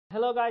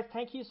Hello guys,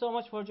 thank you so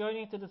much for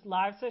joining to this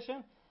live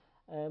session.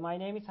 My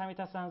name is Hamid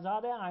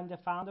Hassanzadeh. I'm the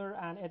founder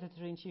and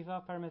editor-in-chief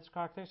of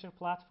ParametricArchitecture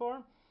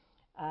platform.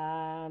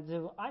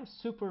 And I'm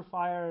super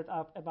fired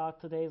up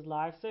about today's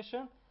live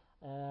session.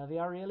 We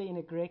are really in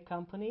a great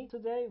company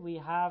today. We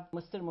have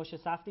Mr. Moshe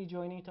Safdie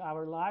joining to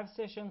our live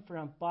session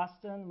from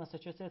Boston,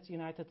 Massachusetts,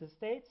 United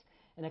States.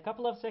 In a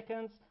couple of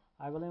seconds,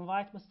 I will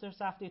invite Mr.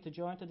 Safdie to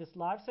join to this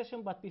live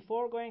session. But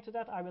before going to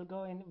that, I will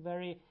go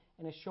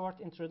in a short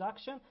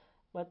introduction.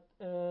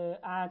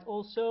 And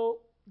also,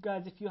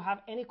 guys, if you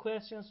have any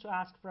questions to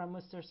ask from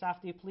Mr.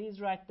 Safdie, please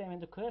write them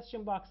in the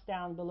question box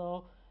down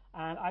below,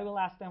 and I will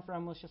ask them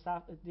from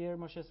dear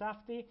Moshe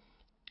Safdie.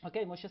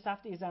 Okay, Moshe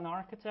Safdie is an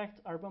architect,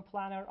 urban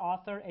planner,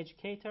 author,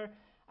 educator,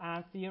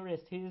 and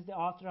theorist. He is the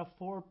author of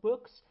 4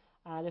 books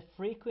and a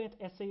frequent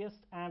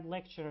essayist and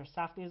lecturer.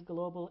 Safdie's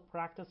global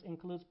practice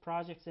includes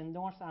projects in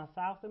North and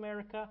South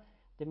America,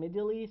 the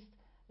Middle East,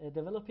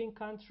 developing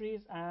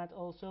countries, and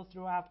also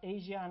throughout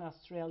Asia and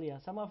Australia.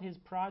 Some of his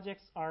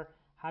projects are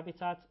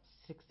Habitat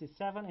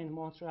 67 in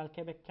Montreal,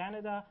 Quebec,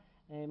 Canada,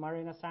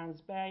 Marina Sands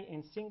Bay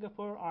in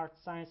Singapore, Art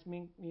Science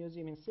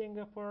Museum in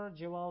Singapore,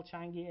 Jewel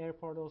Changi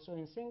Airport also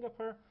in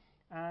Singapore,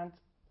 and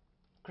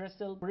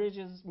Crystal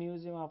Bridges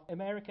Museum of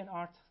American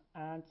Art,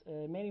 and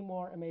many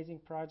more amazing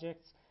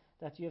projects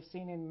that you have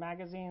seen in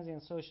magazines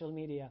and social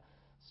media.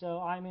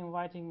 So I'm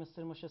inviting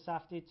Mr. Moshe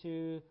Safdie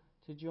to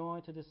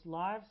join to this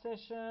live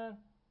session.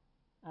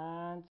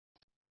 And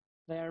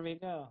there we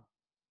go.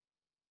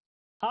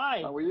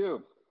 Hi. How are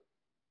you?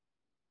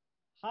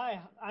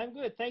 Hi, I'm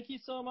good. Thank you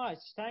so much.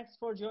 Thanks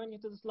for joining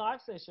to this live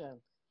session.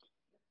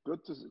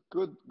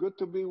 Good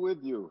to be with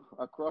you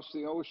across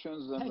the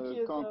oceans and Thank the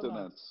you so much.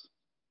 continents.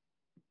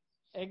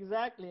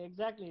 Exactly.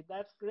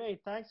 That's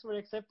great. Thanks for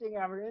accepting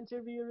our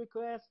interview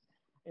request.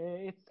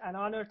 It's an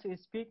honor to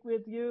speak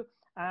with you.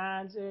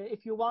 And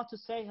if you want to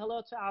say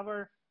hello to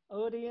our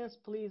audience,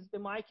 please, the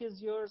mic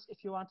is yours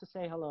if you want to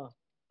say hello.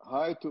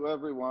 Hi to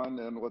everyone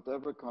in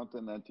whatever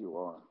continent you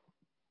are.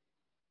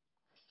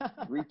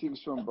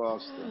 Greetings from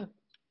Boston.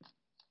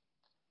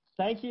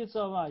 Thank you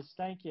so much.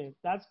 Thank you.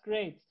 That's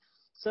great.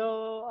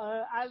 So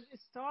as we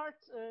start,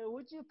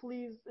 would you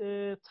please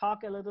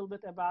talk a little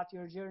bit about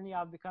your journey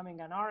of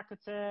becoming an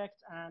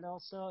architect and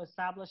also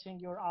establishing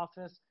your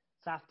office,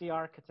 Safdie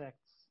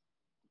Architects?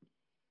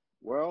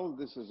 Well,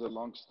 this is a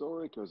long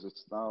story because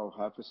it's now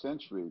half a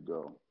century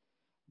ago.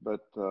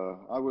 But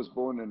I was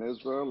born in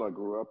Israel. I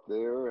grew up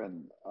there,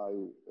 and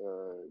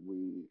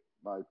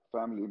my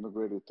family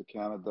immigrated to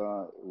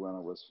Canada when I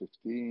was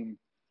 15.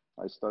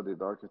 I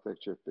studied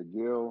architecture at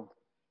McGill,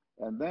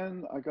 and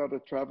then I got a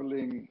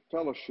traveling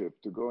fellowship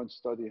to go and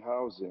study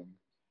housing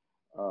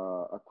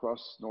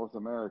across North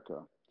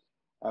America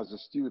as a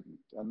student.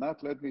 And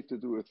that led me to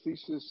do a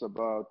thesis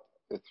about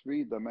a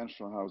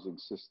 3-dimensional housing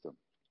system.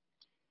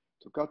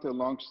 To cut a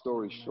long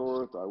story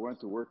short, I went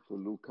to work for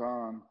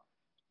Lucan.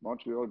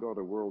 Montreal got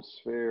a World's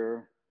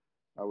Fair.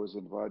 I was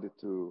invited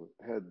to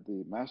head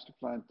the master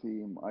plan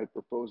team. I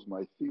proposed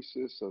my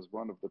thesis as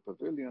one of the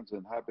pavilions,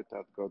 and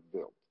Habitat got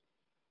built.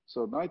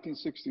 So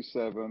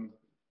 1967,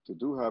 to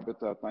do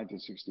Habitat,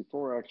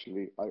 1964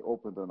 actually, I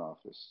opened an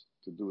office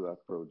to do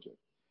that project.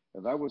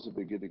 And that was the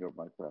beginning of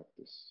my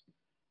practice.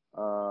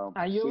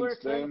 And you were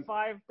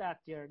 25 that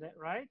year,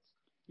 right?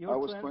 I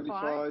was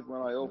 25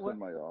 when I opened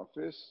my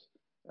office,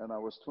 and I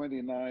was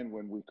 29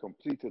 when we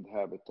completed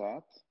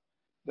Habitat.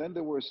 Then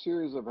there were a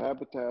series of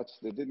habitats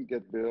that didn't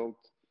get built.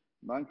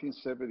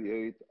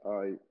 1978,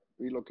 I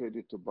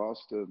relocated to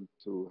Boston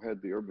to head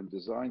the urban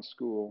design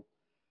school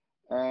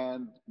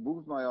and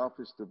moved my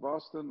office to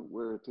Boston,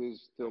 where it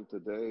is till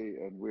today.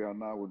 And we are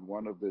now in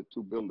one of the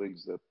 2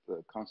 buildings that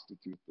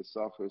constitute this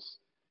office,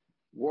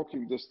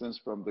 walking distance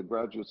from the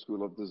Graduate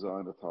School of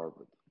Design at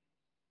Harvard.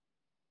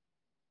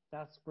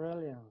 That's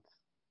brilliant.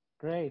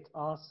 Great,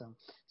 awesome.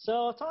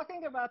 So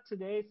talking about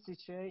today's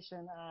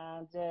situation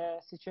and the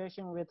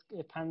situation with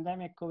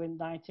pandemic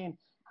COVID-19,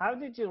 how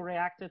did you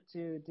react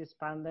to this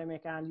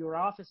pandemic and your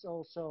office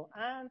also?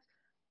 And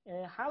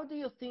how do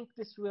you think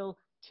this will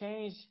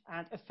change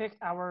and affect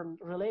our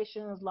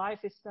relations,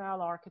 lifestyle,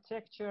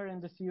 architecture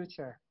in the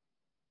future?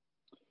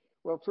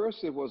 Well,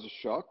 first it was a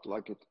shock,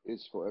 like it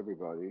is for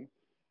everybody.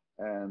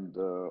 And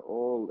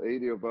all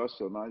 80 of us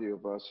or 90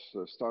 of us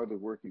started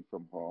working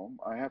from home.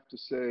 I have to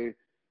say,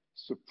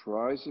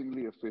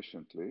 surprisingly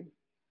efficiently.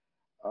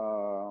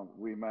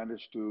 We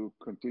managed to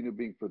continue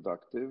being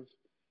productive.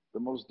 The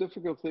most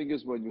difficult thing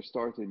is when you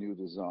start a new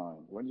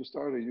design. When you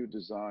start a new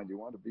design, you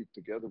want to be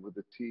together with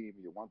the team.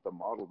 You want the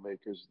model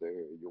makers there.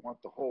 You want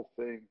the whole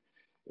thing,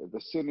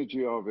 the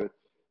synergy of it.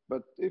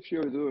 But if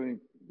you're doing,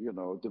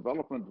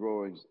 development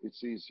drawings,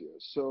 it's easier.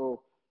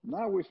 So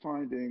now we're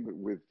finding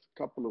with a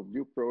couple of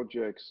new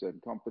projects and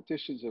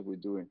competitions that we're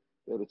doing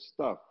that it's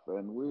tough.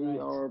 And we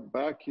are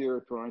back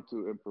here trying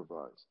to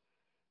improvise.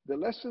 The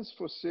lessons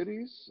for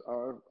cities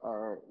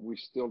are we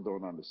still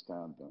don't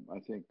understand them. I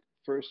think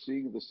first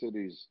seeing the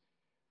cities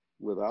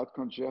without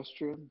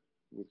congestion,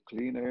 with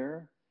clean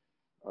air,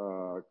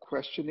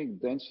 questioning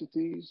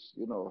densities,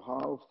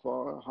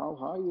 how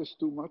high is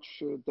too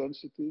much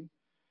density?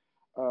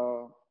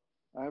 Uh,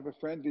 I have a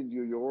friend in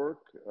New York.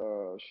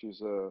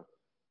 She's a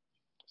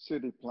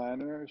city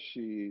planner.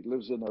 She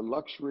lives in a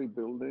luxury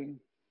building.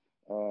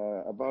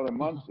 About a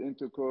month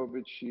into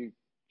COVID, she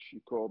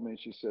called me and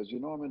she says, "You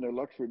know, I'm in a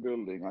luxury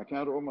building. I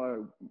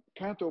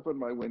can't open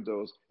my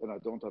windows, and I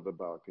don't have a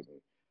balcony.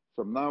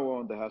 From now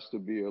on, there has to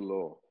be a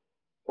law.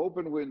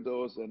 Open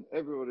windows, and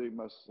everybody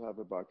must have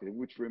a balcony."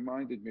 Which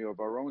reminded me of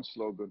our own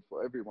slogan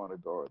for everyone: a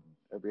garden.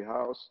 Every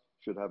house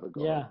should have a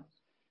Yeah, garden.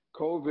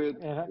 COVID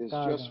is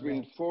just garden,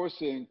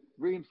 right.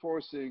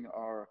 reinforcing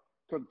our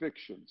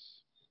convictions.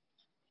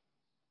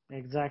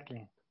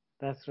 Exactly.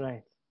 That's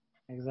right.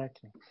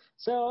 Exactly.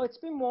 So it's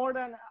been more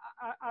than,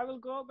 I will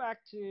go back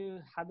to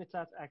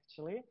Habitat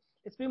actually.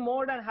 It's been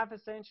more than half a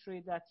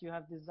century that you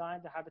have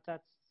designed the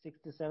Habitat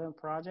 67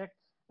 project.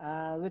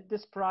 With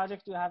this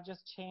project, you have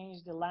just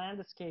changed the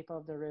landscape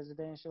of the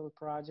residential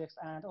projects,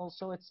 and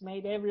also it's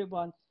made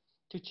everyone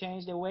to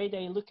change the way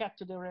they look at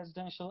to the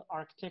residential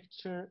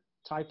architecture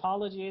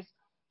typologies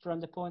from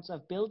the points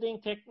of building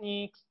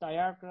techniques,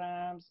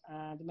 diagrams,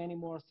 and many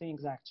more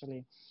things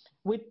actually.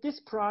 With this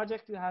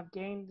project, you have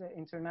gained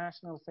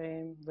international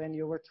fame when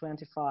you were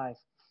 25.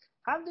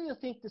 How do you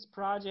think this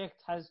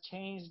project has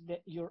changed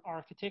your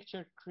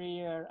architecture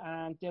career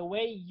and the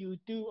way you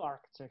do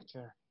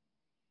architecture?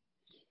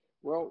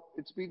 Well,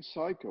 it's been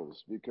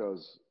cycles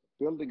because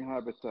building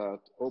habitat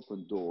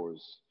opened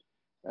doors,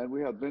 and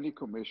we had many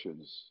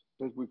commissions,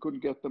 but we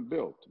couldn't get them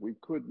built. We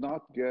could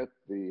not get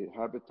the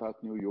Habitat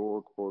New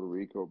York, Puerto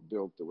Rico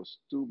built. There was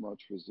too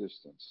much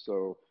resistance.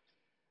 So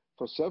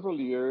for several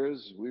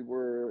years, we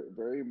were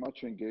very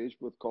much engaged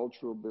with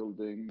cultural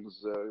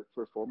buildings,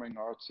 performing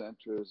arts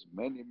centers,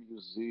 many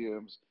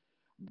museums.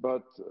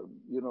 But,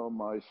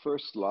 my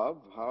first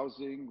love,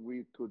 housing,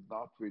 we could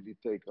not really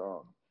take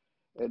on.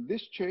 And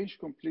this changed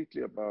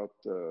completely about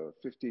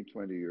 15,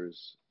 20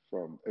 years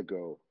from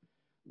ago,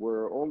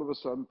 where all of a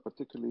sudden,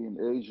 particularly in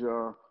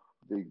Asia,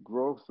 the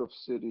growth of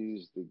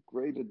cities, the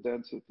greater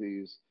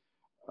densities,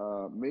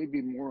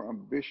 maybe more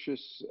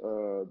ambitious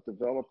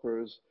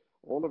developers,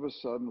 all of a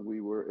sudden we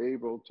were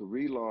able to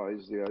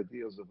realize the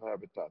ideas of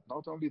habitat.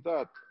 Not only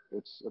that,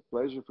 it's a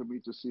pleasure for me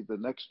to see the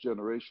next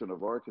generation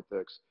of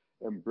architects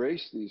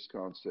embrace these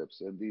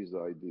concepts and these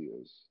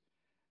ideas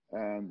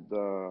and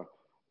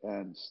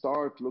and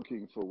start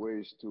looking for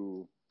ways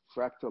to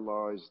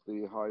fractalize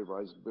the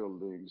high-rise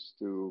buildings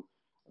to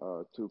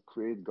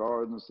create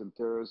gardens and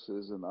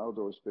terraces and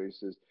outdoor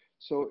spaces.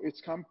 So it's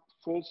come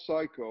full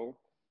cycle.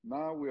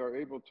 Now we are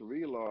able to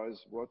realize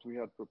what we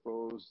had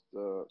proposed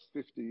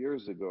 50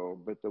 years ago,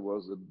 but there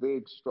was a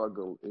big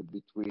struggle in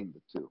between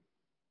the two.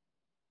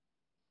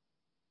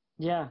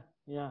 Yeah,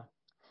 yeah.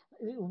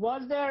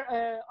 Was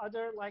there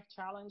other like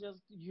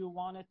challenges you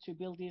wanted to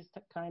build these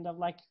kind of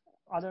like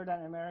other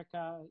than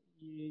America?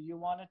 You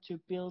wanted to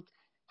build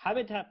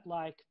habitat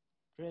like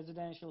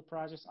residential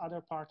projects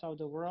other parts of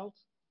the world,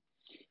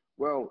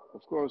 Well,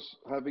 of course,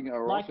 having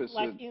our office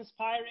like in,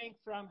 inspiring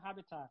from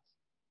habitat.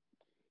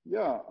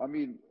 yeah, I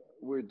mean,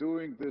 we're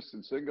doing this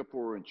in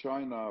Singapore and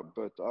China,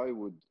 but I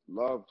would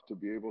love to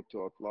be able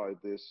to apply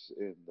this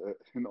in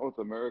North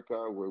America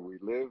where we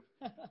live.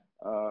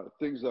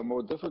 Things are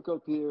more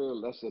difficult here,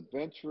 less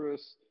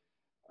adventurous.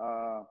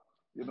 Uh,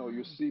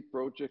 you see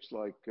projects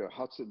like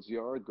Hudson's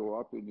Yard go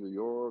up in New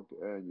York,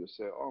 and you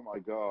say, "Oh my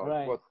God,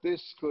 Right. what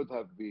this could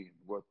have been!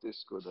 What this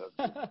could have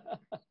been!"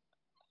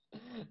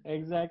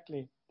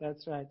 Exactly.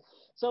 That's right.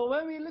 So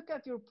when we look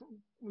at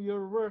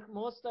your work,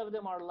 most of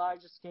them are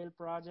large scale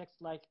projects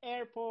like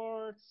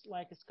airports,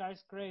 like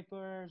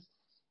skyscrapers,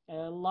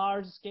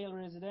 large scale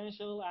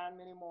residential, and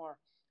many more.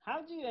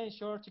 How do you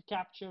ensure to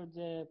capture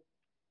the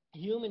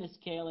human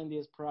scale in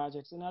these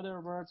projects? In other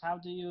words, how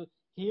do you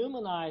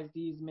humanize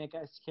these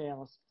mega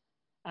scales?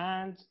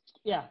 And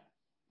yeah,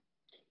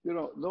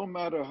 No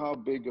matter how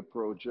big a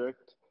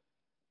project,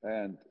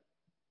 and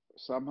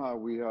somehow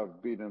we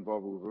have been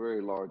involved with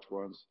very large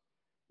ones,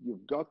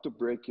 you've got to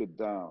break it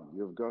down.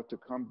 You've got to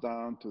come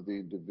down to the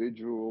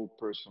individual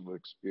personal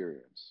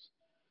experience.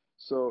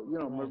 So,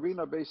 right.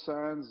 Marina Bay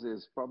Sands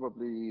is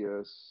probably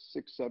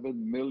 6,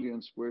 7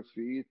 million square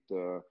feet,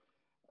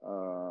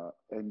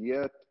 and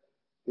yet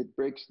it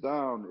breaks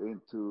down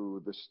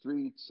into the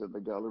streets and the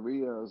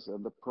gallerias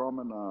and the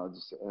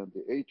promenades and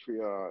the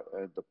atria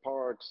and the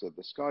parks and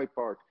the sky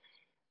park.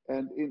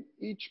 And in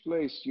each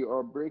place, you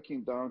are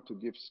breaking down to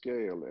give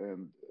scale.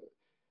 And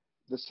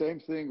the same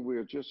thing,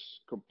 we're just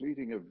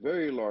completing a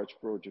very large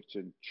project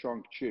in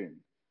Chongqing,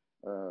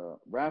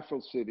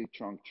 Raffle City,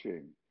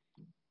 Chongqing,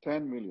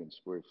 10 million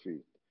square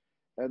feet.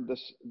 And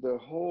the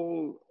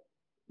whole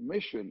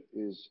mission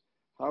is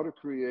how to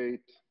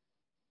create,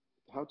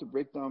 how to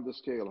break down the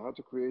scale, how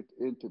to create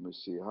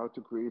intimacy, how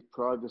to create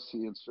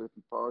privacy in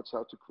certain parts,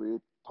 how to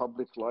create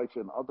public life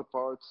in other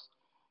parts,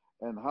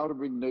 and how to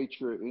bring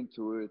nature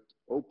into it,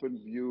 open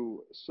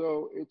view.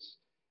 So it's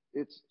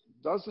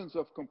dozens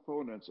of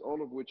components,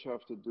 all of which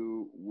have to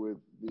do with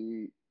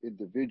the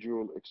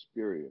individual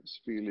experience,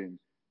 feeling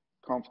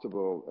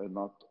comfortable and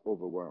not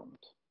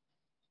overwhelmed.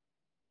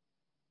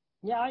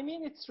 Yeah, I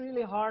mean, it's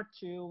really hard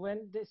to,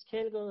 when the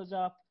scale goes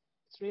up,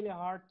 it's really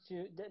hard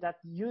to that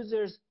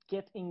users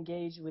get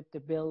engaged with the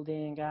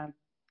building and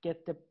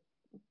get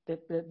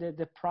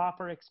the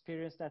proper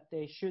experience that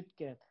they should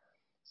get.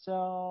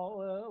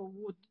 So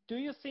do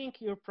you think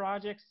your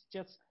projects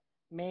just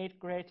made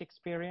great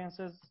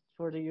experiences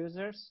for the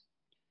users?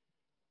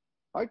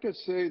 I could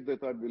say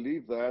that I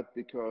believe that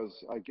because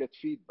I get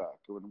feedback.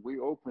 When we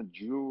opened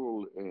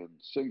Jewel in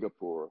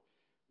Singapore,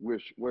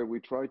 where we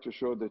try to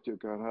show that you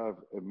can have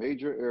a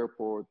major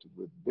airport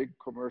with big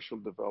commercial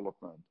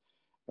development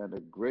and a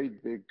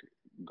great big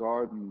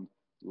garden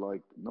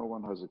like no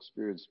one has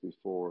experienced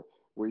before,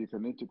 where you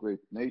can integrate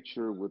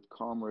nature with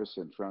commerce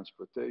and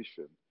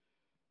transportation.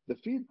 The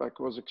feedback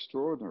was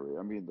extraordinary.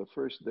 I mean, the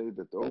first day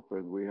that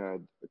opened, we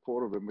had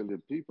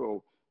 250,000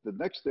 people. The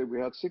next day, we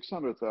had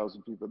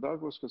 600,000 people.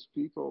 That was because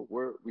people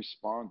were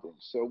responding.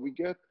 So we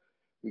get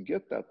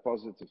that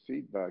positive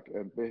feedback,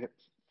 and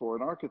for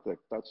an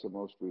architect, that's the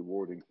most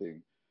rewarding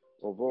thing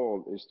of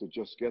all, is to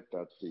just get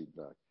that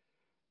feedback.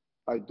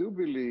 I do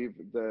believe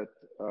that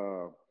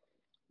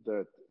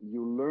that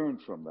you learn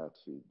from that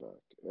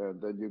feedback,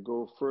 and then you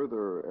go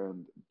further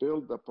and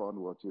build upon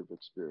what you've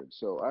experienced.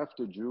 So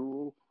after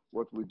Jewel,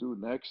 what we do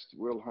next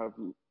will have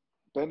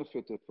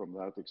benefited from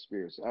that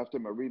experience. After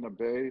Marina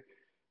Bay,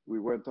 we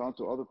went on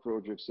to other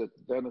projects that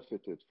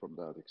benefited from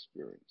that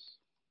experience.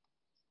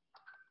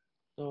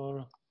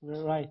 So,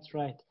 right.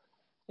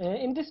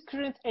 In this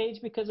current age,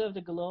 because of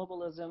the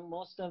globalism,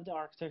 most of the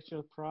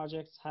architectural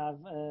projects have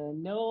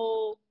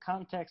no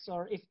context,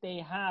 or if they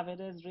have, it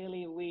is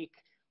really weak.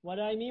 What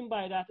I mean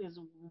by that is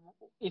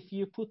if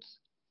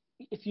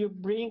you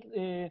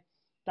bring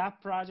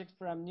that project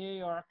from New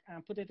York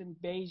and put it in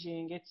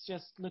Beijing, it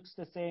just looks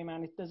the same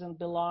and it doesn't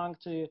belong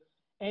to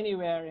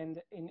anywhere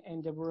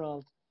in the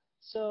world.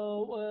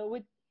 So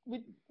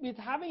with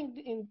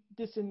having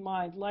this in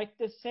mind, like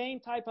the same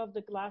type of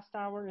the glass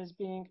tower is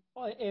being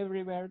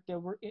everywhere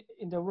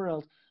in the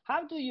world,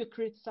 how do you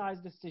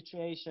criticize the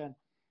situation?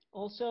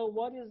 Also,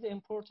 what is the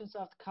importance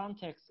of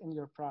context in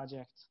your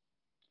project?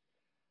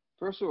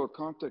 First of all,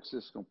 context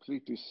is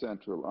completely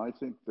central. I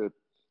think that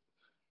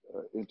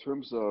in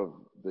terms of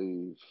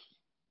the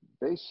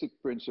basic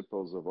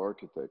principles of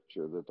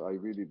architecture that I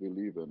really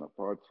believe in,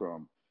 apart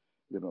from,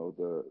 you know,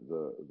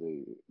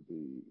 the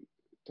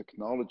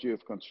technology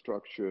of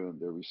construction,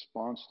 the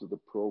response to the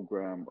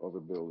program of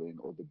a building,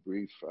 or the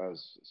brief,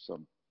 as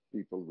some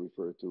people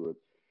refer to it,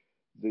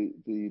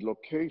 the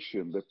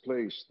location, the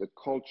place, the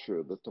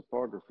culture, the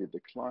topography,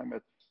 the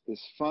climate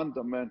is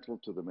fundamental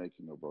to the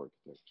making of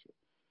architecture.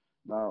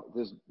 Now,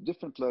 there's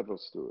different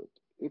levels to it.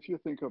 If you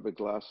think of a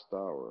glass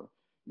tower,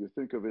 you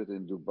think of it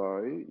in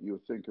Dubai, you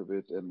think of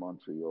it in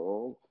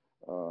Montreal.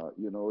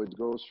 You know, it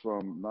goes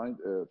from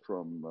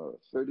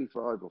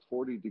 35 or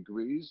 40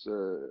 degrees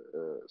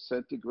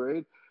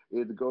centigrade.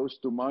 It goes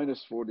to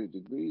minus 40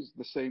 degrees,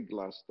 the same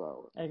glass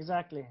tower.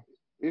 Exactly.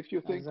 If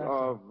you think Exactly.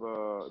 of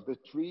the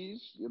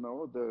trees, you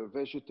know, the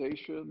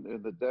vegetation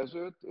in the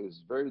desert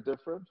is very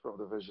different from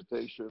the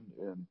vegetation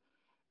in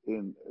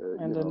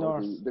you the know,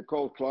 north. the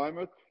cold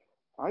climate.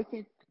 I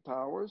think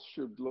towers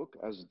should look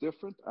as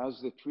different as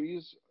the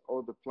trees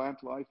or the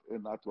plant life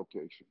in that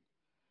location.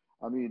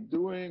 I mean,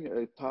 doing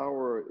a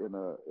tower in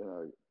a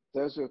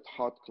desert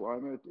hot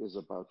climate is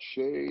about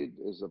shade,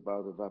 is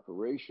about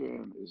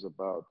evaporation, is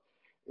about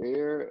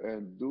air,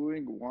 and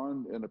doing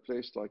one in a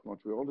place like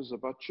Montreal is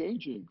about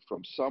changing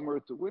from summer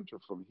to winter,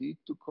 from heat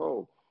to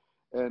cold.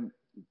 And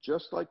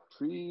just like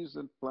trees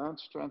and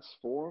plants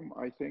transform,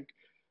 I think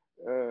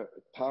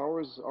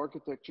towers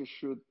architecture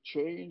should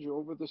change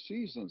over the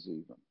seasons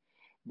even.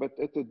 But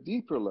at a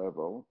deeper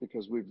level,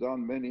 because we've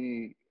done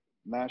many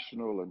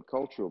national and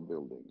cultural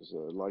buildings,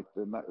 like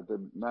the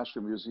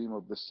National Museum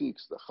of the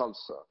Sikhs, the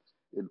Khalsa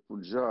in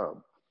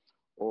Punjab,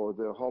 or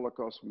the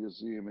Holocaust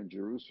Museum in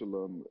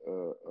Jerusalem,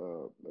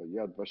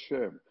 Yad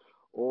Vashem,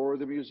 or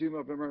the Museum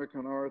of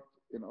American Art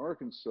in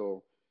Arkansas.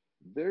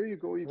 There you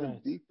go even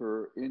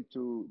deeper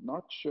into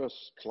not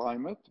just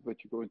climate,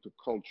 but you go into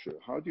culture.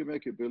 How do you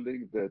make a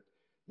building that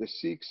the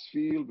Sikhs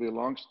feel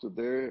belongs to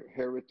their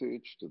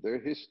heritage, to their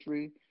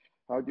history?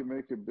 How do you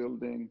make a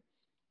building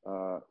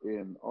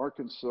in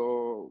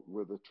Arkansas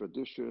with a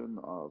tradition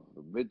of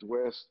the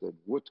Midwest and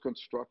wood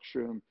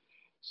construction?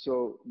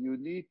 So you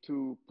need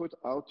to put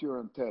out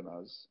your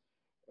antennas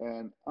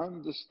and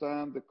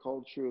understand the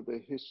culture, the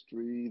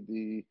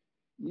history,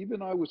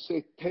 even I would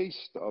say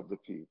taste of the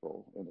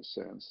people in a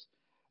sense,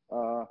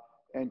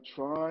 and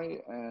try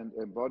and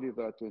embody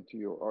that into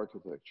your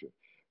architecture.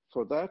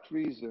 For that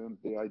reason,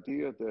 the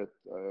idea that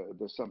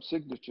there's some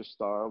signature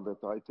style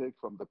that I take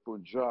from the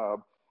Punjab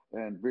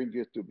and bring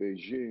it to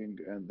Beijing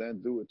and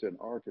then do it in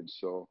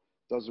Arkansas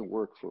doesn't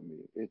work for me.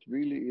 It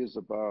really is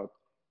about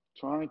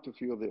trying to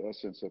feel the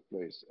essence of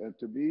place. And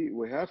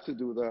we have to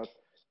do that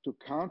to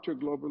counter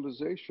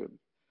globalization,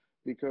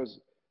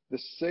 because the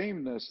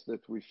sameness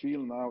that we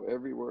feel now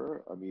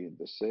everywhere, I mean,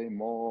 the same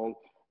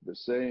mall, the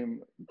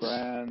same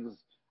brands,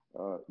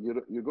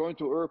 you go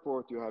into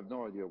airport, you have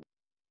no idea.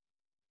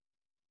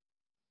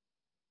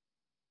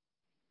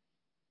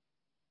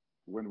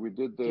 When we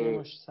did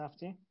Moshe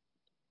Safdie.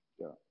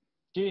 yeah.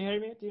 Do you hear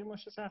me, dear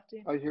Moshe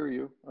Safdie? I hear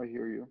you. I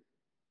hear you.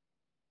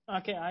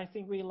 Okay, I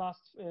think we lost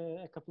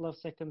a couple of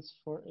seconds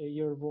for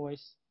your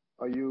voice.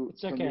 Are you?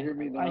 It's Can you okay. hear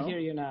me I hear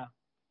now? you now.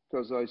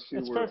 Because I see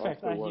It's we're off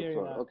perfect. the I hear Wi-Fi.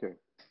 you now. Okay,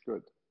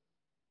 good.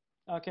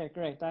 Okay,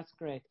 great. That's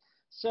great.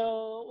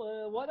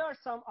 So, what are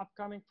some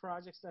upcoming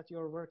projects that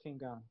you're working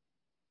on?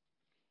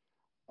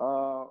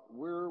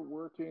 We're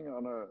working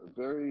on a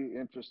very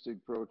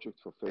interesting project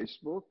for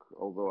Facebook,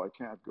 although I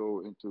can't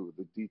go into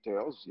the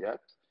details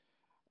yet.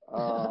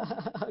 Um,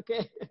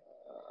 Okay.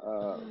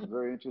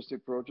 Very interesting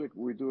project.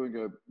 We're doing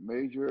a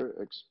major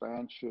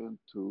expansion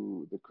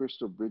to the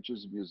Crystal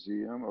Bridges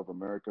Museum of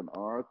American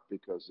Art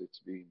because it's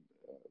been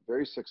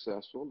very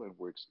successful and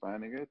we're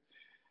expanding it.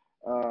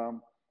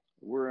 Um,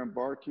 we're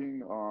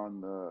embarking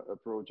on a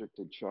project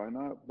in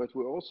China, but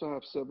we also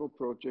have several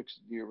projects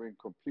nearing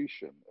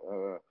completion.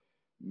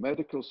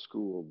 Medical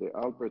school, the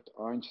Albert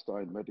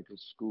Einstein Medical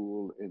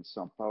School in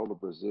Sao Paulo,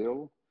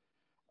 Brazil.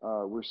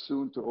 We're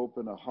soon to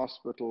open a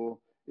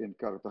hospital in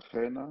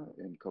Cartagena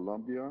in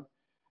Colombia.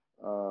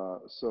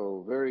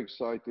 So very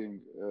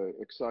exciting,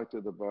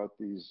 excited about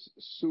these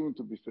soon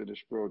to be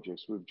finished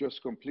projects. We've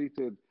just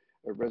completed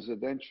a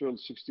residential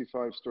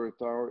 65-story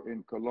tower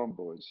in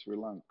Colombo in Sri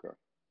Lanka.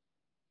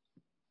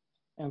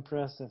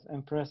 Impressive,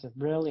 impressive,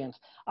 brilliant.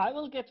 I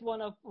will get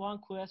one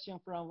question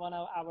from one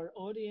of our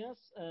audience.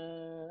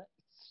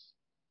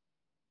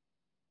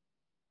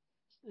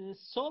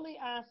 Soli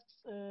asks,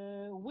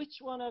 which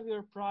one of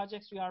your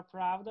projects you are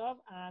proud of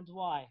and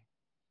why?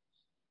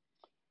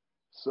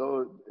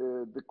 So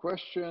the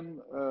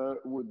question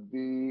would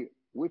be,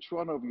 which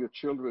one of your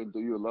children do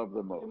you love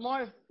the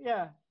most?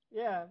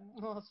 Yeah,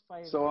 most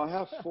favorite. So I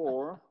have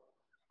four,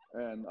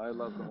 and I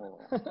love them all.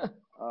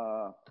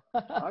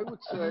 I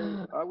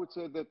would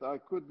say that I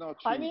could not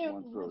choose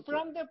one project.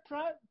 From the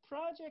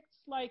projects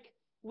like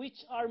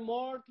which are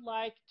more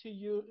like to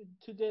you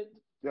to the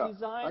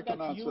design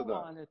that you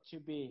want it to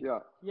be.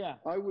 Yeah.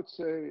 I would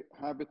say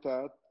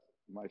Habitat,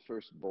 my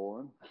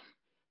firstborn,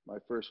 my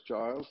first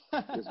child,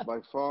 is by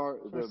far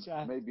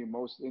the maybe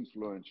most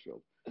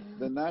influential.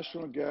 The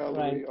National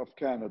Gallery of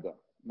Canada,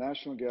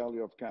 National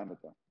Gallery of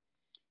Canada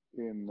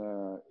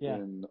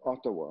in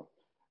Ottawa.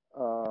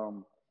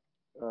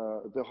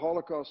 The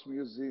Holocaust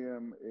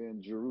Museum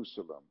in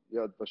Jerusalem,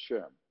 Yad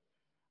Vashem.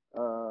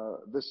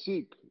 The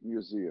Sikh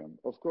Museum.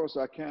 Of course,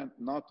 I can't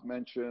not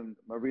mention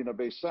Marina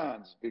Bay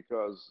Sands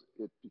because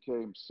it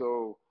became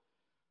so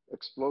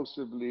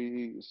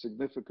explosively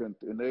significant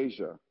in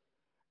Asia.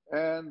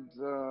 And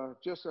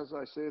just as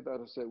I say that,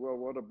 I say, well,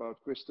 what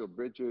about Crystal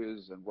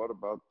Bridges and what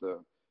about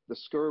the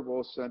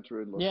Skirball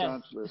Center in Los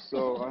Angeles?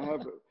 So I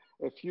have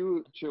a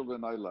few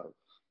children I love.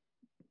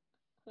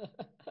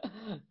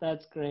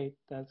 That's great.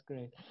 That's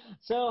great.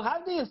 So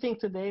how do you think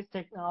today's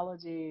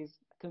technologies,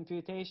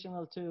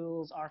 computational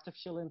tools,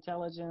 artificial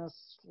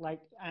intelligence,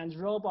 and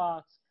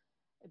robots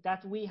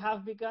that we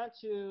have begun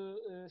to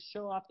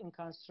show up in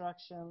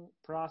construction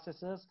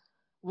processes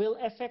will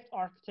affect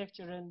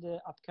architecture in the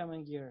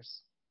upcoming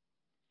years?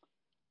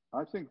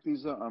 I think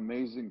these are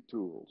amazing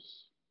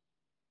tools.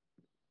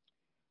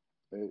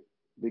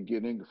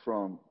 Beginning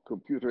from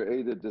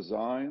computer-aided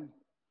design,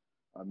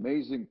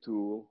 amazing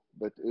tool,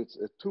 but it's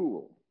a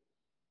tool.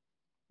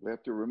 We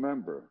have to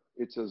remember,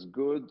 it's as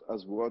good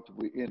as what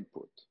we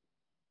input.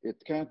 It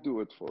can't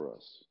do it for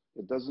us.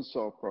 It doesn't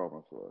solve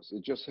problems for us.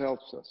 It just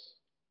helps us.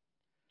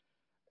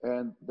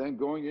 And then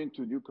going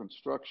into new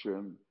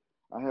construction,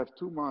 I have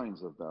two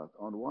minds of that.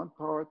 On one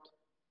part,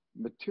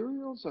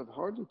 materials have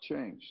hardly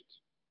changed.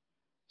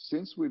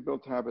 Since we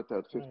built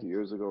Habitat 50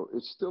 years ago,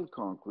 it's still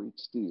concrete,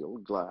 steel,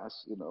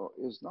 glass,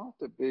 is not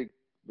a big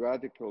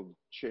radical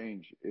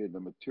change in the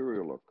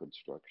material of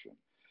construction.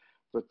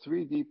 But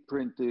 3D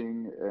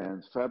printing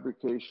and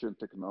fabrication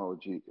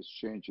technology is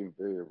changing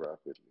very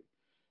rapidly.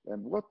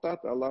 And what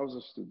that allows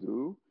us to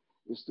do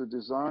is to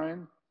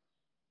design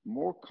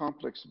more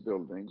complex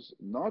buildings,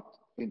 not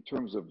in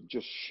terms of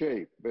just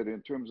shape, but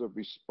in terms of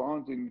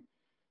responding,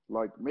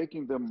 like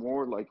making them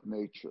more like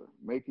nature,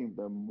 making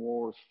them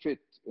more fit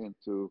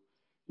into,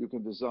 you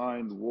can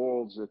design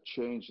walls that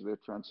change their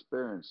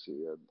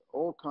transparency and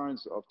all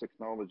kinds of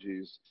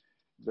technologies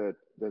that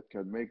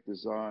can make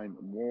design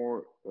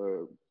more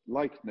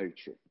like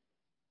nature.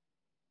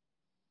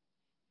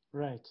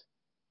 Right.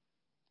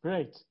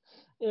 Great.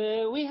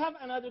 We have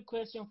another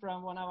question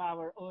from one of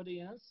our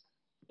audience.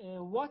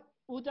 What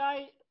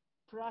Uday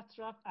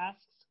Pratrap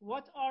asks,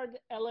 what are the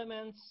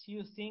elements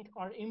you think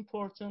are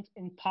important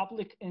in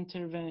public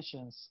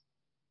interventions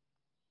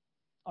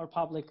or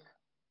public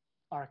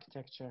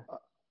architecture?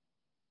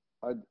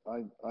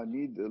 I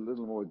need a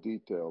little more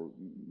detail,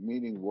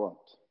 meaning what?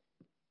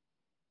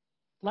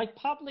 Like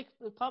public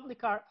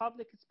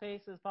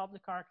spaces,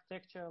 public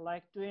architecture,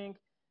 like doing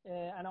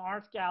an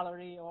art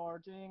gallery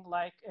or doing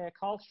like a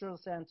cultural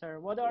center.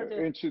 What are the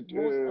most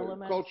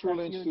elements? Cultural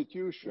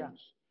institutions.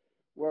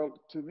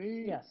 Well, to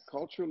me,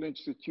 cultural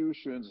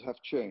institutions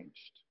have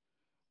changed.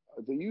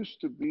 They used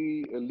to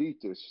be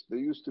elitist. They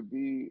used to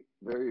be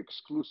very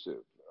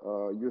exclusive.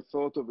 You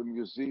thought of a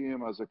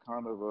museum as a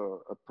kind of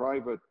a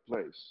private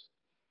place.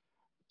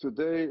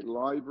 Today,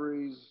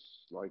 libraries,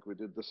 like we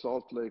did the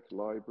Salt Lake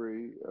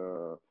Library,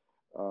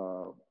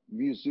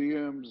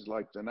 museums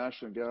like the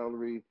National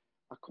Gallery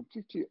are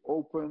completely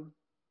open,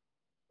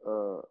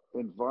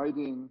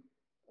 inviting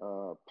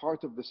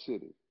part of the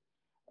city.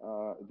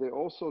 They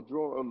also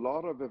draw a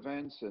lot of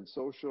events and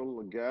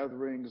social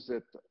gatherings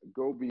that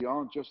go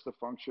beyond just the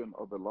function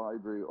of a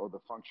library or the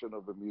function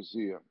of a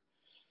museum.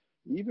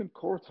 Even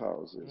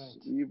courthouses,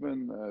 Right.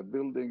 even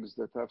buildings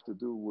that have to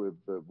do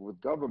with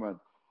government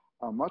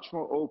are much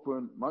more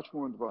open, much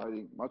more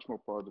inviting, much more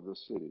part of the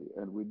city.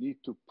 And we need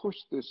to push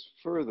this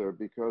further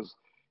because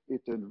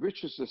it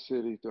enriches the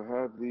city to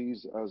have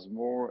these as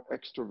more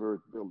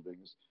extrovert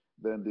buildings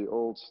than the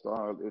old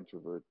style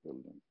introvert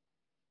building.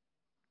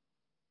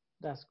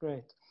 That's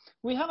great.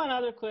 We have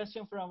another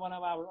question from one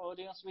of our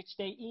audience, which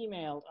they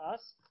emailed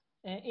us.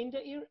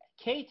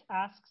 Kate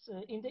asks,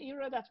 in the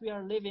era that we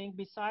are living,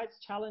 besides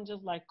challenges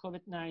like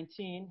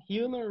COVID-19,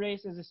 human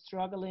race is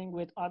struggling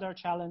with other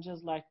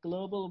challenges like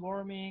global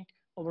warming,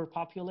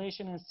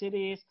 overpopulation in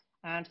cities,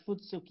 and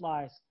food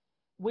supplies.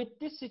 With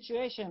this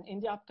situation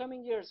in the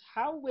upcoming years,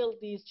 how will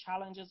these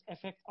challenges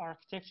affect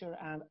architecture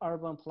and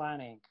urban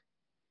planning?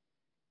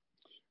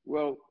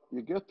 Well,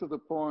 you get to the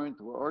point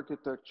where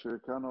architecture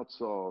cannot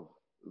solve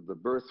the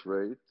birth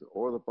rate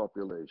or the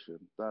population.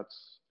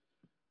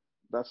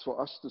 That's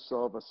for us to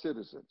solve as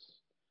citizens.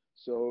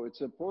 So it's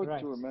important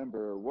Right. to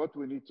remember what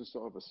we need to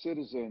solve as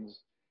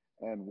citizens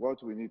and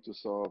what we need to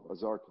solve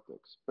as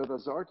architects. But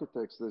as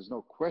architects, there's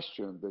no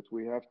question that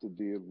we have to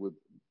deal with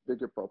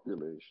bigger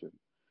population,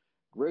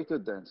 greater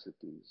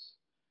densities,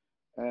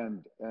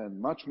 and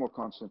much more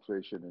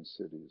concentration in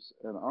cities.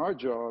 And our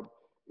job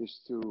is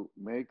to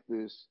make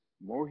this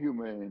more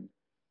humane,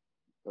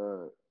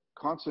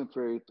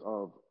 concentrate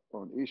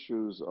on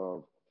issues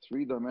of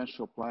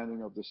three-dimensional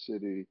planning of the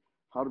city,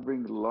 how to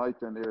bring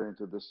light and air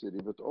into the city,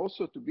 but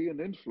also to be an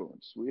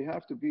influence. We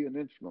have to be an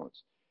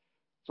influence.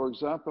 For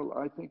example,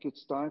 I think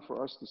it's time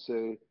for us to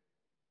say,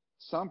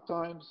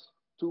 sometimes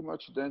too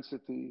much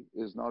density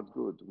is not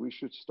good. We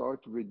should start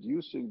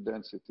reducing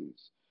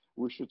densities.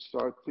 We should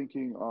start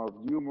thinking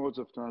of new modes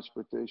of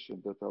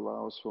transportation that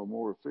allows for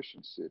more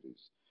efficient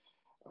cities.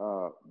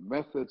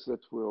 Methods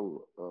that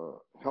will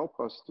help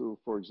us to,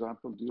 for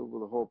example, deal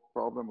with the whole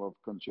problem of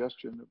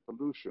congestion and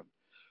pollution.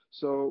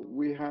 So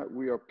we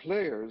are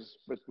players,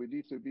 but we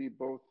need to be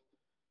both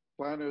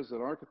planners and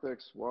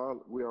architects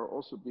while we are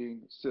also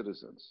being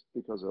citizens,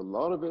 because a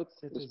lot of it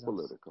is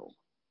political.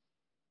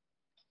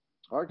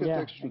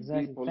 Architects should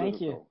be political.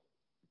 Thank you.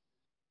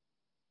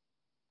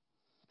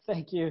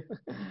 Thank you.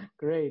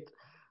 Great.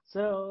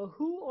 So,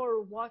 who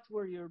or what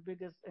were your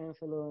biggest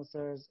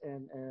influencers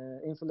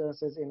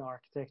in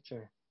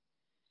architecture?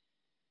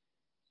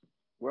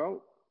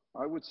 Well,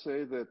 I would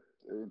say that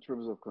in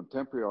terms of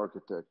contemporary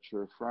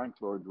architecture, Frank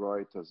Lloyd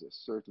Wright has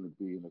certainly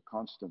been a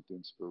constant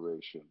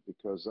inspiration,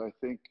 because I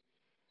think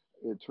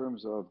in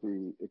terms of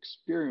the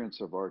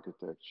experience of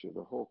architecture,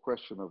 the whole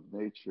question of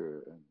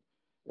nature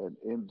and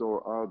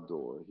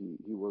indoor-outdoor,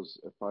 he was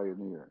a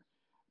pioneer.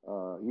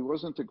 He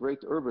wasn't a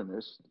great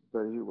urbanist,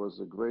 but he was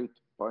a great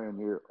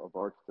pioneer of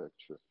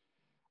architecture.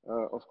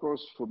 Of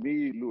course, for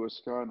me,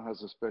 Louis Kahn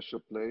has a special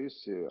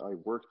place. I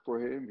worked for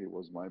him.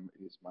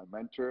 He's my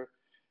mentor.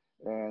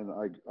 And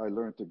I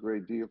learned a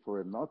great deal from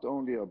him, not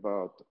only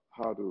about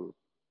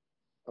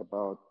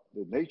about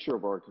the nature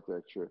of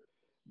architecture,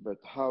 but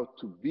how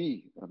to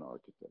be an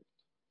architect.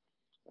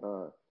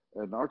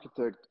 An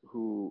architect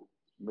who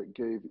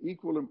gave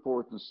equal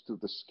importance to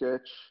the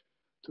sketch,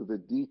 to the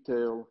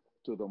detail,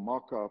 to the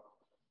mock-up,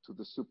 to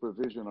the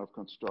supervision of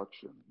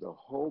construction. The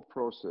whole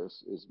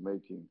process is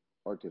making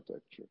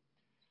architecture.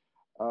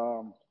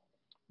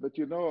 But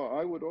you know,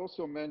 I would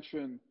also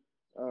mention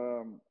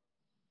a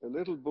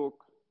little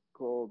book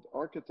called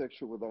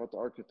Architecture Without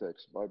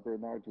Architects by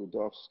Bernard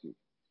Rudofsky,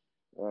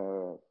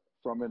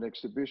 from an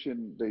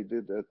exhibition they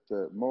did at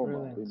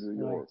MoMA in New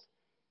York.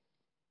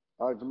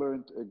 Right. I've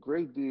learned a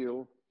great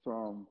deal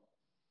from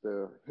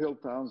the hill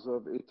towns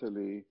of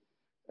Italy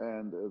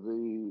and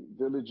the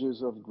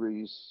villages of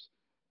Greece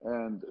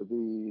and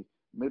the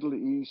Middle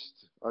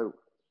East,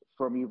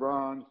 from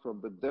Iran, from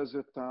the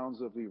desert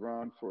towns of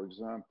Iran, for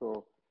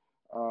example.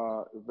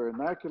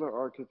 Vernacular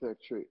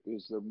architecture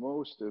is the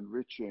most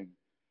enriching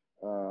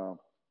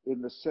in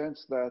the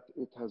sense that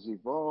it has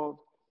evolved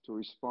to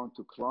respond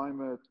to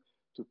climate,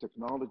 to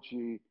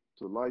technology,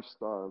 to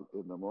lifestyle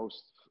in the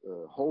most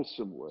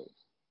wholesome way.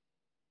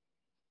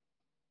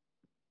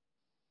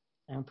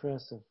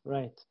 Impressive,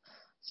 right.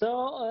 So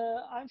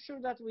I'm sure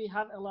that we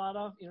have a lot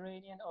of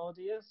Iranian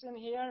audience in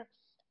here.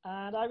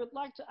 And I would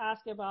like to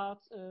ask about,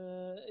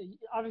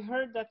 I've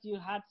heard that you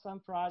had some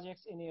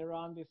projects in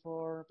Iran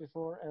before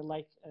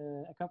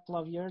a couple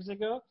of years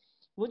ago.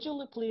 Would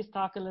you please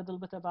talk a little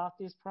bit about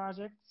these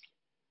projects?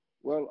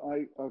 Well,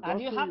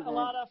 and you have a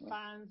lot of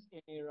fans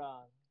in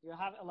Iran. You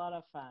have a lot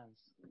of fans.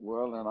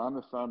 Well, and I'm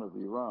a fan of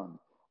Iran.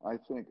 I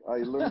think I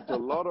learned a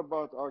lot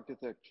about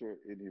architecture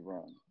in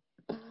Iran.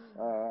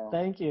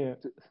 Thank you.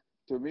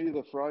 To me,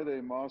 the Friday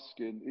Mosque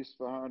in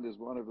Isfahan is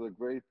one of the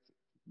great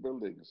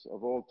buildings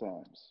of all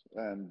times,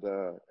 and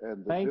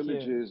Thank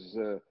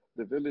you.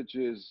 the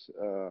villages,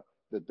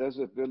 the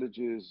desert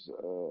villages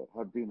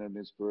have been an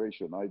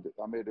inspiration. I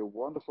made a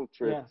wonderful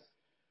trip Yes.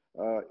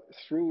 uh,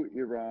 through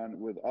Iran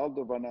with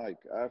Aldo Van Eyck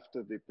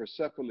after the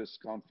Persepolis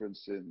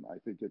conference in, I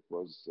think it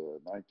was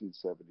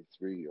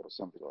 1973 or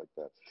something like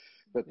that.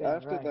 But Yeah,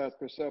 after right. that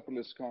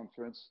Persepolis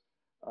conference,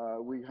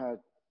 we had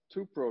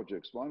two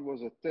projects. One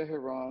was a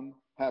Tehran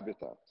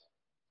habitat,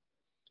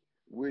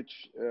 which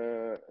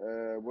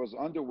was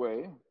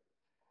underway,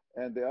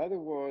 and the other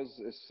was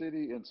a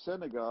city in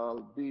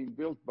Senegal being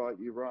built by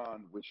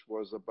Iran, which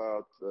was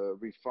about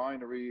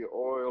refinery,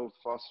 oil,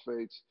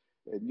 phosphates,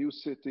 a new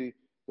city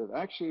that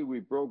actually we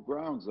broke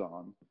grounds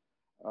on.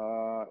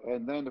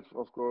 And then,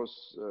 of course,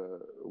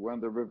 when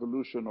the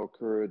revolution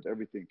occurred,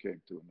 everything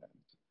came to an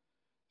end.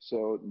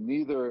 So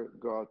neither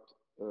got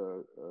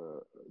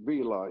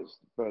realized,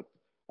 but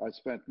I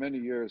spent many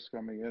years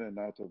coming in and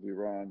out of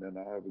Iran, and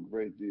I have a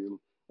great deal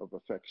of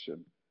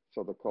affection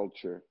for the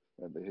culture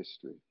and the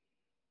history.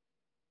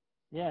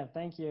 Yeah,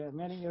 thank you.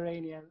 Many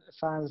Iranian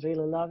fans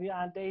really love you,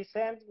 and they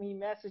send me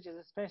messages,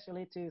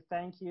 especially to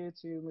thank you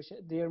to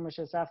dear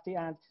Moshe Safdie,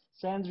 and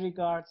send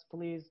regards,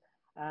 please,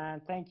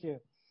 and thank you.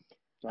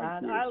 Thank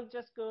And you. I'll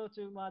just go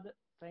to my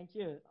thank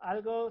you.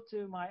 I'll go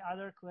to my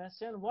other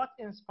question. What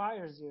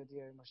inspires you,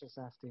 dear Moshe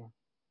Safdie?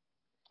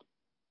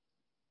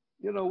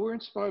 You know, we're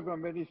inspired by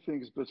many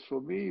things, but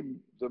for me,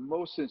 the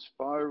most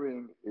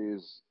inspiring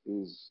is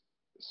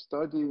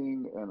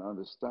studying and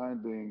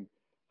understanding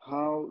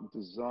how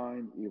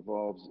design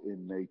evolves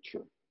in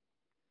nature.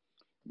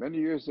 Many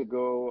years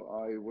ago,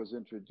 I was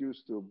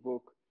introduced to a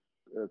book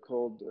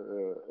called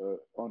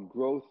On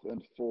Growth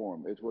and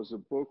Form. It was a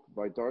book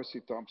by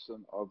Darcy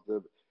Thompson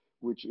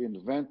which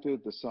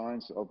invented the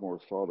science of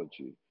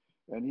morphology.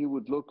 And he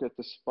would look at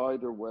the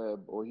spider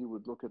web or he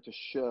would look at the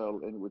shell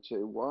and would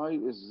say, why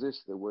is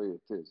this the way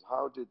it is?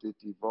 How did it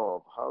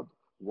evolve?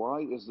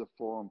 Why is the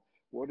form?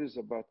 What is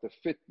about the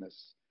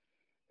fitness?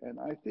 And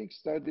I think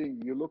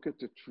studying, you look at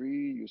the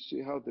tree, you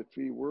see how the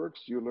tree works,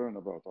 you learn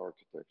about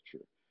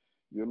architecture.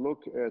 You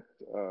look at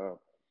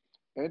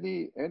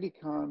any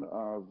kind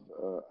of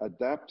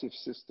adaptive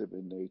system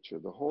in nature,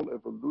 the whole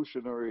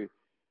evolutionary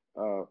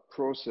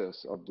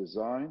process of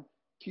design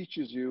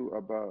teaches you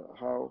about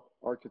how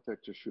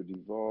architecture should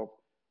evolve,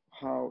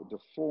 how the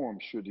form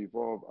should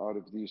evolve out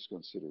of these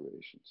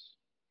considerations.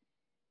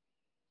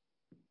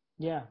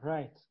 Yeah,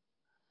 right.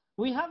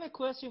 We have a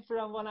question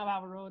from one of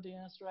our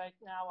audience right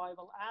now. I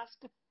will ask.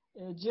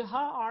 Jiha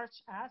Arch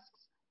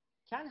asks,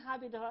 can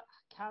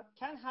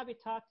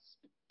Habitat's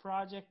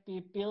project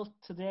be built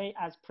today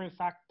as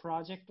prefab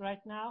project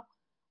right now,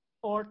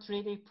 or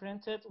 3D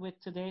printed with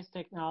today's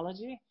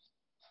technology?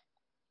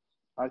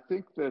 I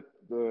think that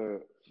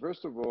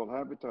first of all,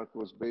 Habitat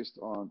was based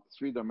on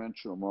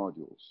three-dimensional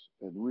modules,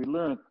 and we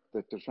learned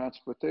that the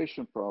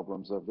transportation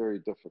problems are very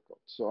difficult.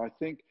 So I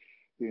think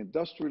the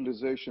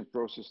industrialization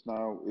process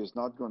now is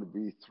not going to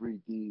be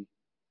 3D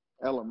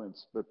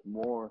elements, but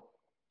more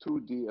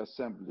 2D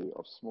assembly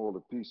of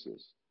smaller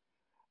pieces.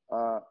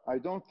 I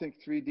don't think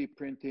 3D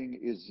printing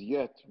is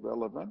yet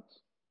relevant.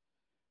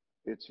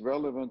 It's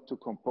relevant to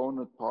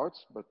component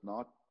parts, but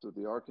not to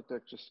the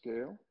architecture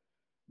scale.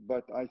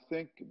 But I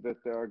think that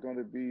there are going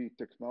to be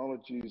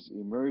technologies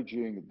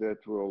emerging that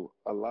will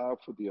allow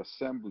for the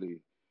assembly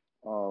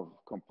of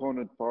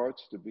component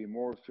parts to be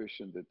more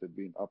efficient than they've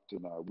been up to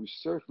now. We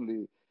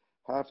certainly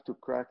have to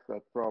crack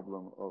that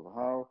problem of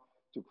how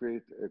to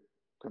create a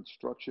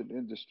construction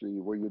industry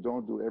where you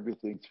don't do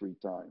everything three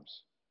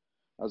times.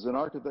 As an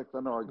architect, I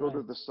know I go to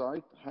Right, the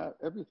site,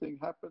 everything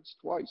happens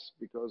twice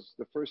because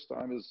the first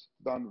time is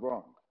done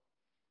wrong.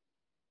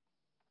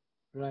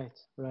 right,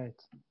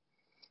 right.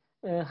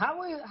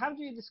 How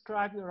do you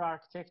describe your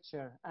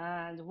architecture,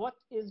 and what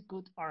is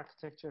good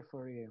architecture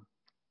for you?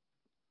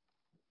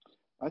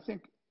 I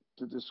think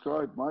to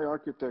describe my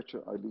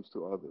architecture, I leave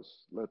to others.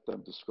 Let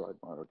them describe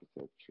my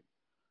architecture.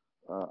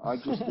 I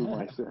just do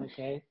my thing.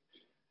 Okay.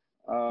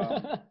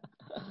 Um,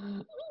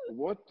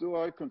 what do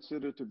I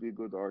consider to be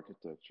good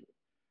architecture?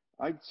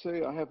 I'd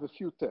say I have a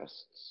few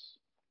tests.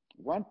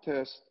 One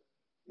test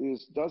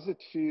is, does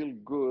it feel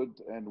good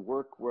and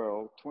work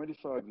well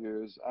 25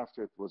 years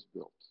after it was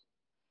built?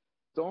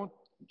 Don't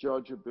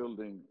judge a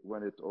building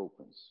when it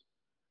opens.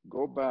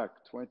 Go back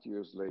 20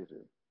 years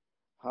later.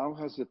 How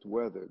has it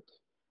weathered?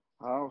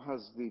 How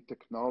has the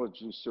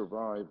technology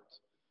survived?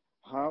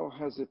 How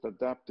has it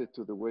adapted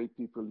to the way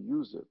people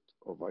use it,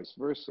 or vice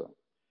versa?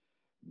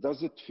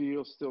 Does it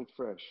feel still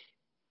fresh?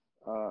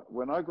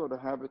 When I go to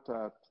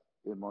Habitat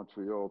in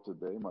Montreal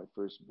today, my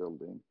first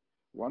building,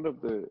 one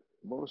of the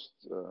most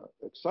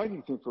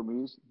exciting thing for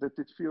me is that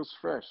it feels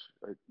fresh.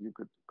 You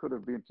could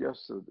have been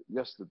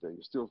yesterday.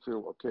 You still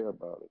feel okay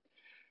about it.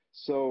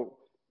 So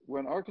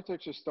when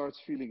architecture starts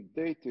feeling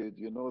dated,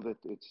 you know that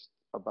it's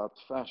about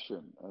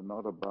fashion and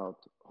not about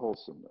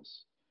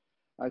wholesomeness.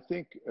 I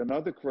think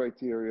another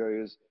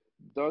criteria is,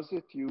 does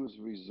it use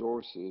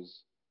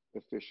resources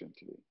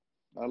efficiently?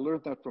 I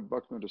learned that from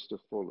Buckminster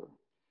Fuller.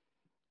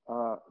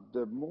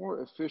 the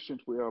more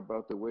efficient we are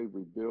about the way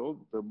we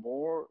build, the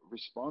more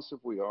responsive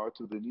we are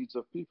to the needs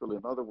of people.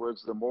 In other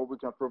words, the more we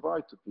can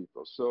provide to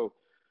people. So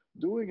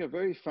doing a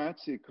very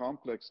fancy,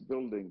 complex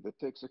building that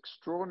takes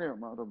extraordinary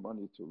amount of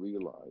money to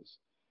realize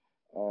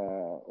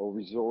or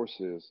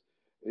resources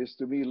is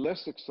to me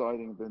less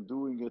exciting than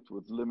doing it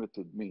with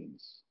limited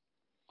means.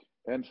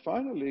 And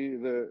finally,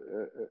 the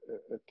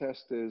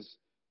test is,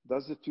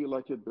 does it feel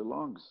like it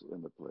belongs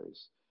in the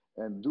place?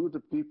 And do the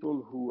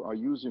people who are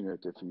using it,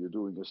 if you're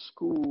doing a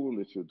school,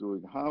 if you're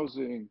doing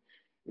housing,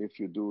 if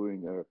you're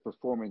doing a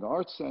performing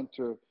arts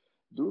center,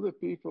 do the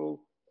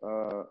people,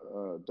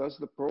 does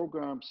the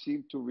program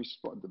seem to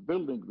respond, the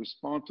building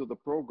respond to the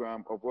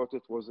program of what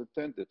it was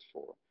intended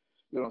for?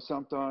 You know,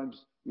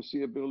 sometimes you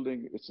see a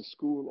building, it's a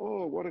school,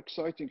 oh, what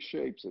exciting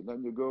shapes. And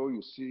then you go,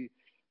 you see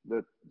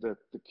that the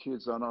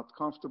kids are not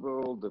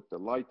comfortable, that the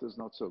light is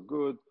not so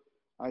good.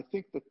 I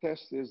think the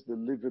test is the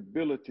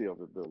livability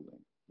of a building.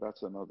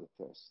 That's another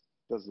test.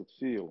 Does it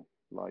feel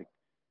like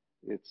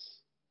it's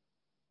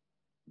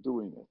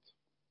doing it?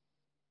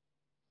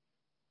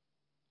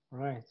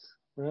 Right.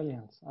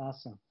 Brilliant.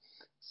 Awesome.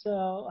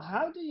 So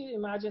how do you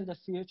imagine the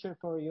future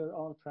for your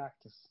own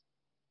practice?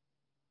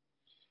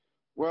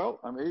 Well,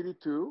 I'm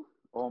 82,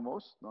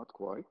 almost, not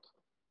quite.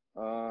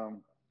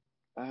 Um,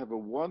 I have a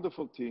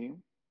wonderful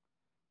team.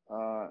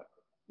 Uh,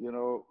 you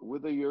know,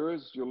 with the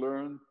years, you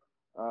learn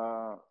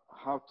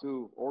how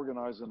to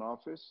organize an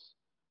office,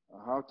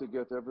 how to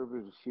get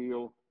everybody to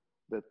feel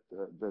that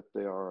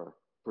they are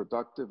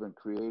productive and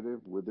creative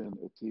within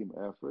a team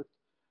effort.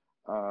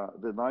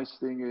 The nice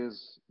thing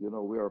is, you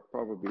know, we are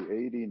probably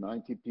 80,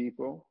 90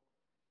 people,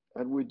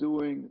 and we're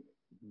doing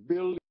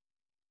billions.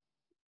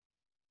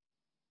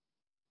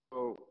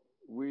 So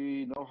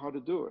we know how to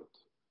do it.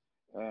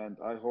 And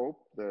I hope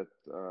that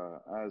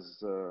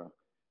as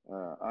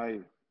I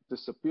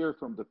disappear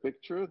from the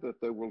picture,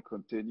 that they will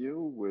continue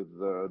with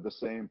the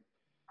same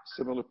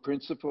similar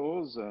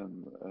principles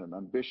and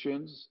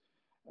ambitions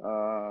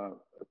uh,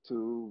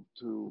 to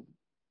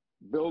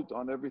build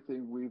on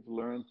everything we've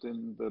learned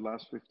in the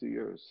last 50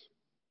 years.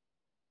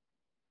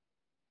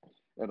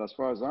 And as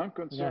far as I'm Yeah,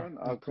 concerned,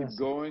 I'll keep impressive.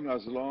 going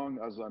as long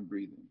as I'm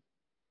breathing.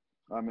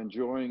 I'm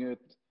enjoying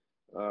it,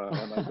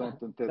 and I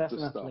don't intend to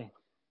stop. Definitely.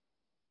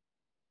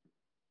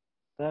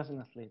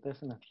 Definitely.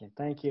 Definitely.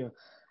 Thank you.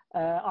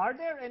 Are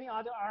there any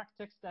other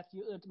architects that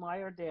you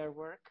admire their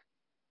work,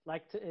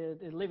 like the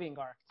living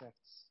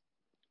architects?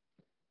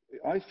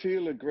 I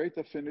feel a great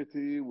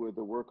affinity with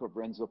the work of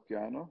Renzo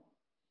Piano.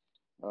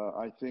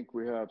 I think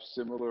we have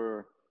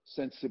similar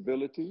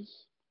sensibilities.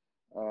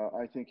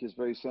 I think he's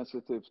very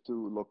sensitive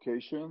to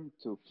location,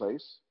 to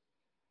place,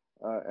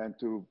 and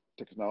to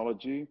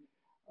technology.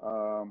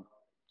 Um,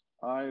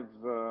 I've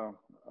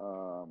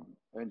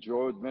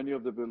enjoyed many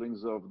of the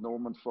buildings of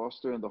Norman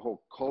Foster and the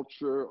whole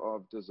culture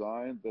of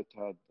design that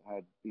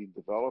had been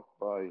developed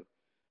by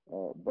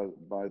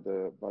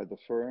the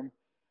firm.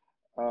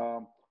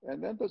 Um,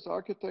 and then there's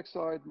architects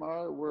I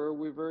admire where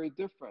we're very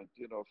different.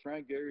 You know,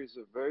 Frank Gehry is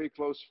a very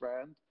close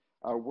friend.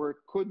 Our work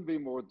couldn't be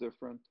more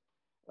different.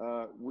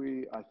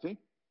 We, I think,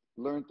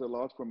 learned a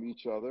lot from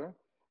each other.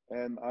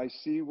 And I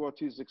see what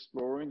he's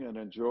exploring and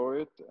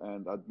enjoy it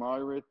and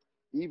admire it,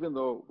 even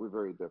though we're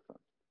very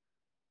different.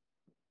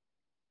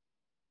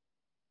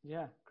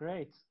 Yeah,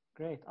 great,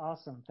 great,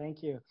 awesome.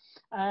 Thank you.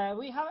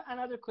 We have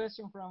another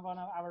question from one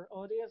of our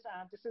audience,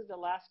 and this is the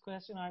last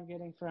question I'm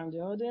getting from the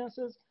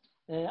audiences.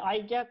 I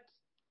get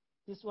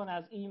this one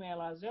as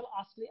email as well.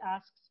 Asli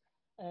asks,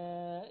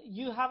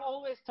 you have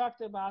always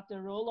talked about the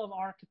role of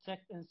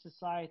architect in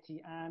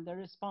society and the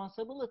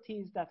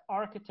responsibilities that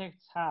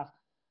architects have.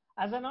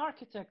 As an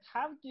architect,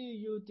 how do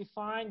you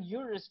define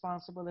your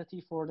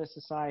responsibility for the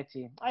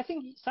society? I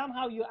think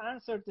somehow you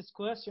answered this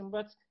question,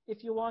 but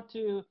if you want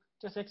to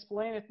just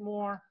explain it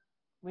more,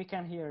 we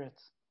can hear it.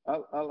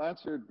 I'll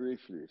answer it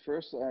briefly.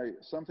 First,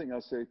 something I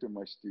say to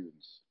my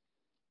students.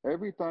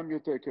 Every time you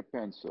take a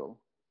pencil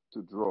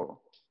to draw,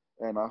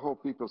 and I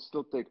hope people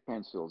still take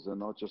pencils and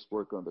not just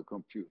work on the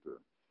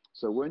computer.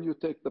 So when you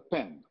take the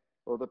pen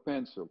or the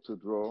pencil to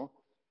draw,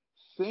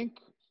 think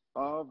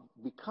of,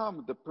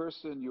 become the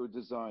person you're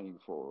designing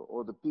for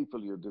or the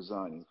people you're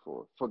designing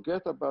for.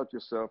 Forget about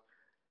yourself,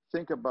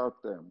 think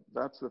about them.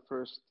 That's the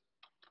first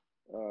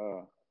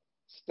uh,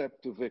 step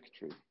to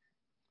victory.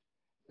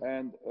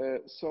 And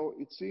so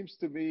it seems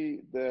to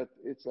me that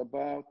it's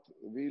about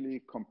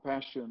really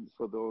compassion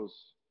for those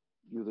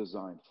you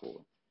design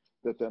for.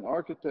 That an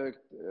architect,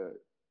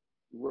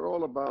 we're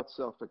all about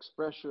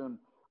self-expression,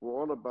 we're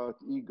all about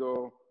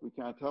ego, we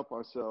can't help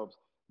ourselves.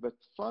 But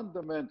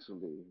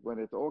fundamentally, when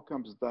it all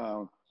comes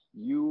down,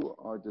 you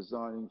are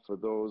designing for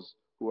those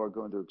who are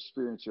going to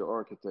experience your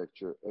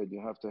architecture, and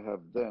you have to have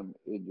them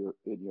in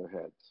your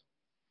head.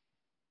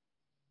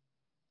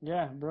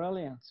 Yeah,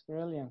 brilliant,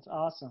 brilliant,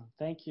 awesome.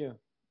 Thank you.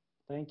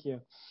 Thank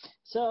you.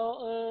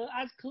 So,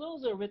 as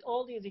closer with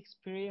all these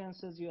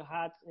experiences you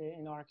had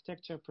in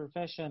architecture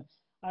profession,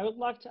 I would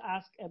like to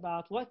ask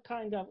about what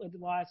kind of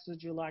advice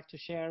would you like to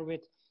share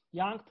with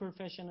young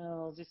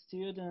professionals,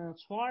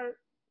 students who are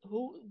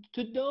who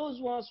to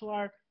those ones who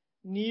are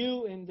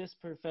new in this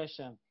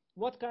profession,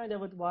 what kind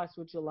of advice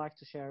would you like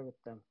to share with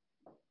them?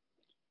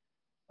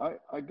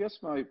 I guess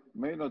my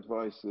main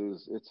advice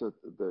is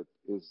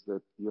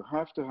that you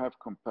have to have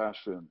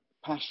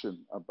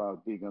passion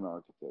about being an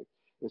architect.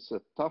 It's a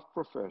tough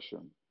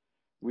profession.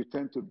 We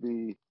tend to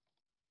be.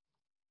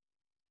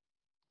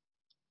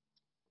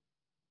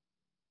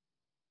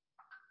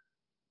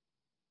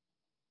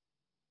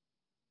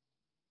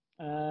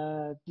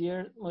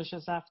 Dear Moshe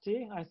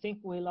Safdie, I think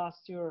we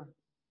lost your.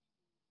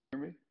 Hear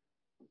me?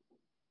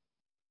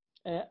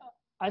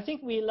 I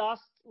think we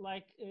lost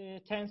like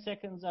 10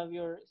 seconds of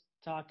your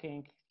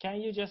talking.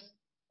 Can you just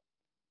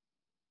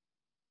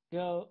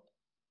go?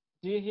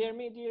 Do you hear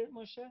me, dear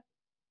Moshe?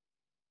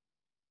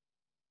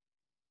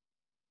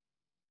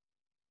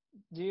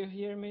 Do you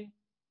hear me?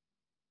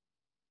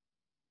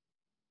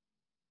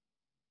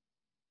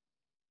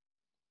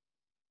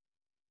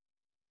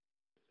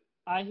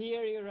 I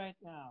hear you right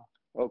now.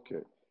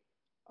 Okay.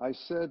 I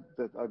said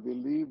that I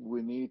believe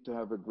we need to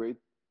have a great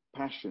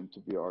passion to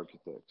be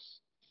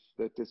architects,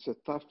 that it's a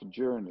tough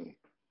journey,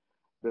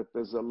 that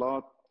there's a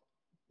lot,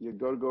 you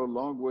got to go a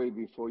long way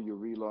before you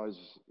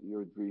realize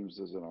your dreams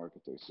as an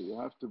architect. So you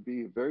have to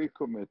be very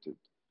committed.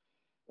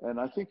 And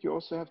I think you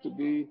also have to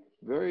be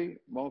very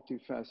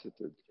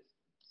multifaceted.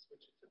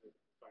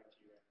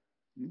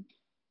 Hmm?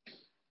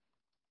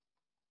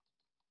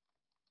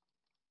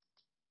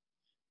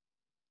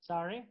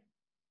 Sorry?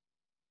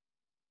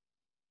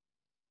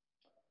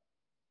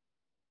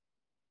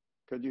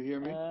 Can you hear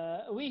me?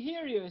 We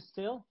hear you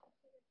still.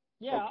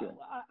 Yeah, Okay.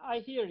 I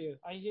hear you.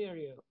 I hear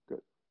you.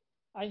 Good.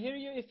 I hear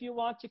you. If you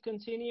want to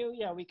continue,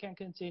 yeah, we can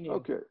continue.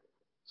 Okay.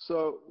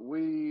 So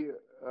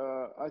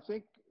I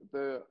think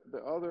the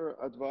other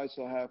advice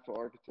I have for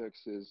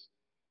architects is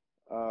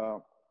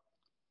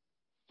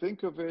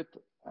think of it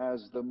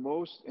as the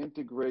most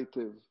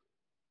integrative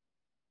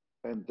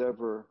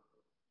endeavor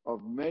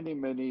of many,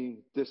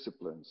 many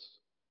disciplines.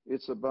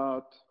 It's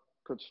about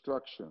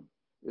construction.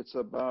 It's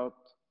about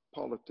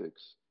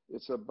politics.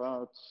 It's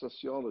about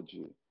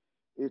sociology.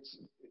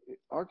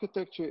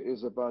 Architecture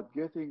is about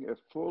getting a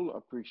full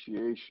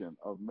appreciation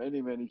of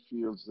many, many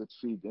fields that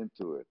feed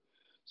into it.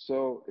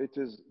 So it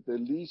is the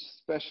least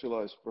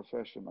specialized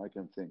profession I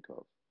can think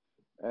of.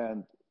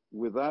 And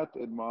with that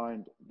in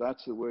mind,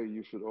 that's the way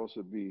you should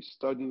also be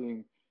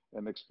studying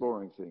and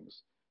exploring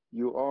things.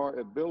 You are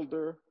a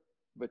builder,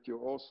 but you're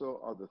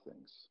also other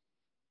things.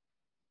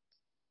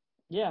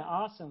 Yeah,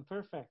 awesome.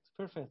 Perfect.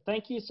 Perfect.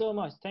 Thank you so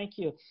much. Thank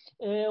you.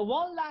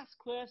 One last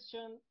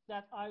question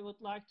that I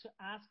would like to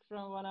ask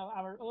from one of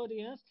our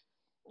audience.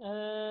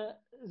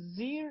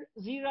 Zirak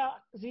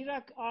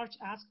Arch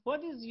asked,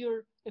 what is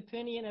your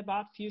opinion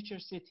about future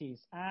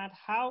cities and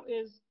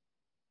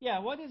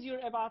what is your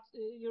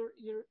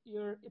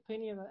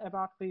opinion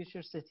about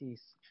future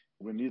cities?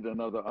 We need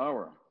another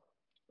hour,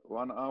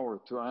 1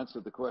 hour to answer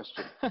the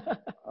question.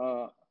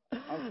 I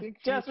think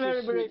just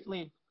very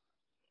briefly.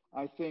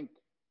 I think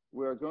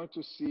we're going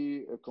to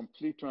see a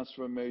complete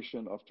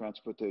transformation of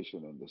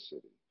transportation in the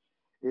city.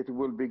 It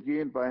will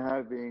begin by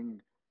having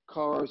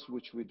cars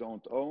which we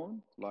don't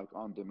own, like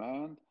on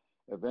demand,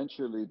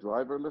 eventually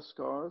driverless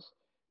cars.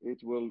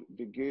 It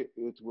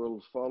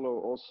will follow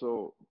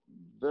also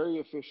very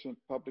efficient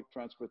public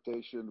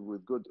transportation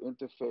with good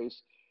interface.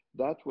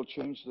 That will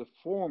change the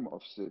form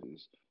of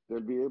cities. They'll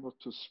be able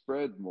to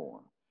spread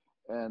more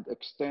and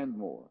extend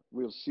more.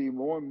 We'll see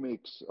more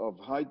mix of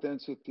high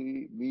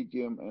density,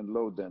 medium, and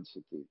low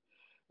density.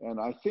 And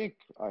I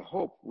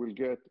hope we'll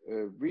get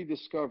a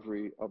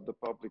rediscovery of the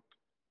public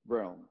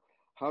realm,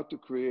 how to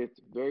create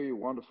very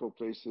wonderful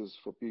places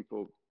for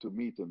people to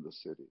meet in the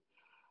city.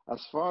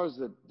 As far as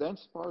the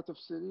dense part of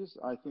cities,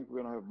 I think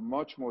we're going to have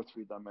much more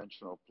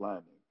three-dimensional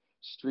planning.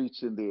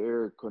 Streets in the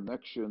air,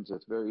 connections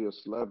at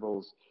various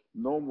levels,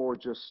 no more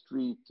just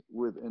street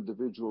with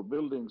individual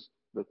buildings,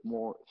 but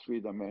more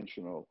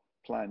three-dimensional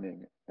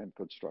planning and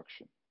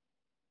construction.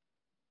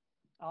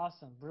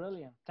 Awesome.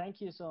 Brilliant. Thank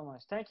you so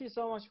much. Thank you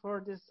so much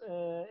for this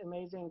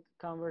amazing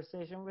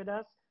conversation with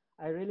us.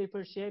 I really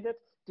appreciate it.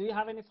 Do you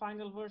have any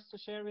final words to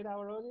share with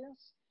our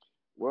audience?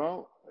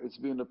 Well, it's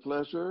been a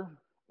pleasure,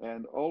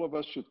 and all of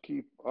us should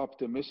keep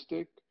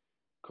optimistic.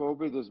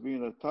 COVID has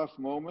been a tough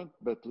moment,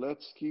 but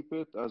let's keep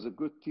it as a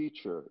good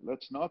teacher.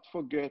 Let's not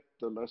forget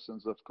the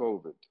lessons of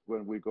COVID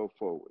when we go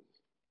forward.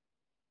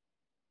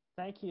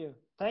 Thank you.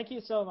 Thank you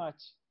so much.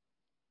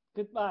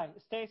 Goodbye.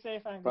 Stay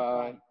safe and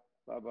goodbye.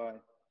 Bye. Bye-bye.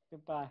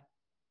 Goodbye.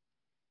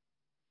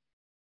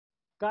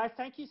 Guys,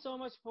 thank you so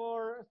much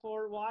for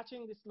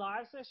watching this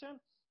live session.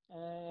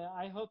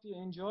 I hope you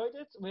enjoyed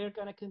it. We're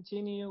going to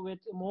continue with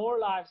more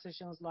live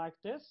sessions like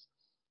this.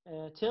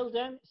 Till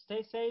then,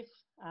 stay safe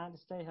and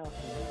stay healthy.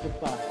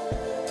 Goodbye.